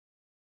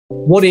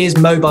What is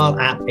mobile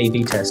app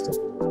A/B testing?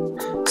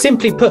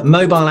 Simply put,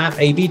 mobile app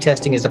A/B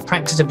testing is the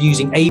practice of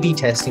using A/B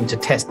testing to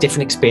test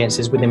different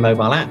experiences within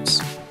mobile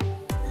apps.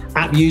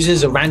 App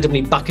users are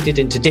randomly bucketed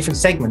into different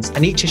segments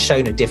and each is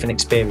shown a different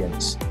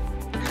experience.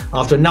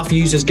 After enough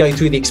users go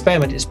through the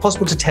experiment, it's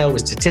possible to tell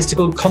with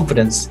statistical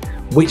confidence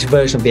which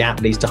version of the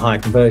app leads to higher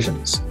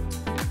conversions.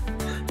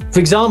 For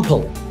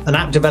example, an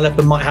app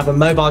developer might have a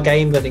mobile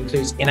game that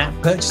includes in-app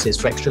purchases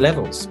for extra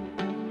levels.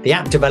 The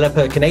app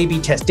developer can A/B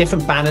test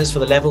different banners for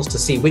the levels to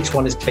see which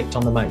one is clicked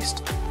on the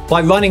most.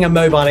 By running a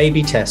mobile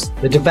A/B test,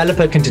 the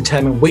developer can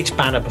determine which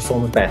banner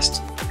performs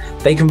best.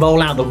 They can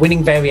roll out the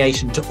winning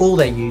variation to all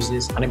their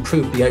users and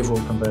improve the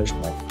overall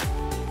conversion rate.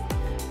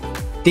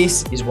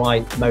 This is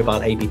why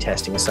mobile A/B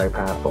testing is so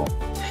powerful.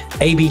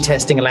 A/B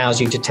testing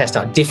allows you to test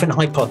out different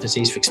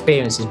hypotheses for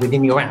experiences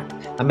within your app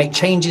and make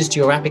changes to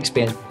your app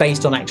experience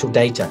based on actual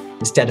data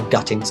instead of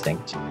gut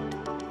instinct.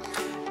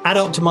 At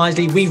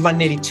Optimizely, we've run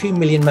nearly 2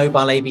 million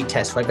mobile A/B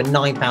tests for over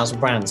 9,000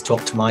 brands to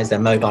optimize their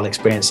mobile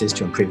experiences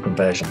to improve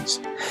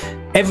conversions.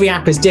 Every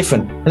app is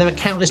different, and there are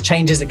countless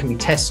changes that can be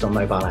tested on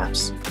mobile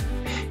apps.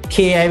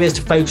 Key areas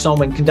to focus on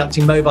when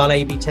conducting mobile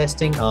A/B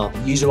testing are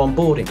user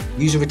onboarding,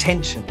 user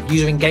retention,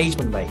 user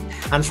engagement rate,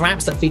 and for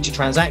apps that feature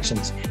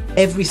transactions,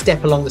 every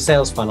step along the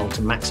sales funnel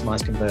to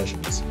maximize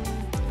conversions.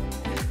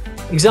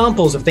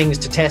 Examples of things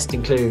to test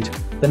include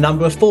the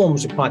number of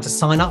forms required to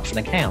sign up for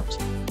an account,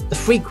 the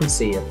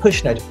frequency of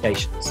push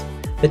notifications,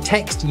 the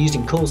text used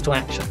in calls to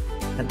action,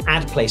 and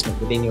ad placement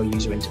within your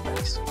user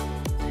interface.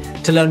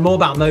 To learn more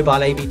about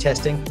mobile A/B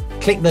testing,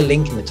 click the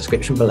link in the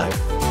description below.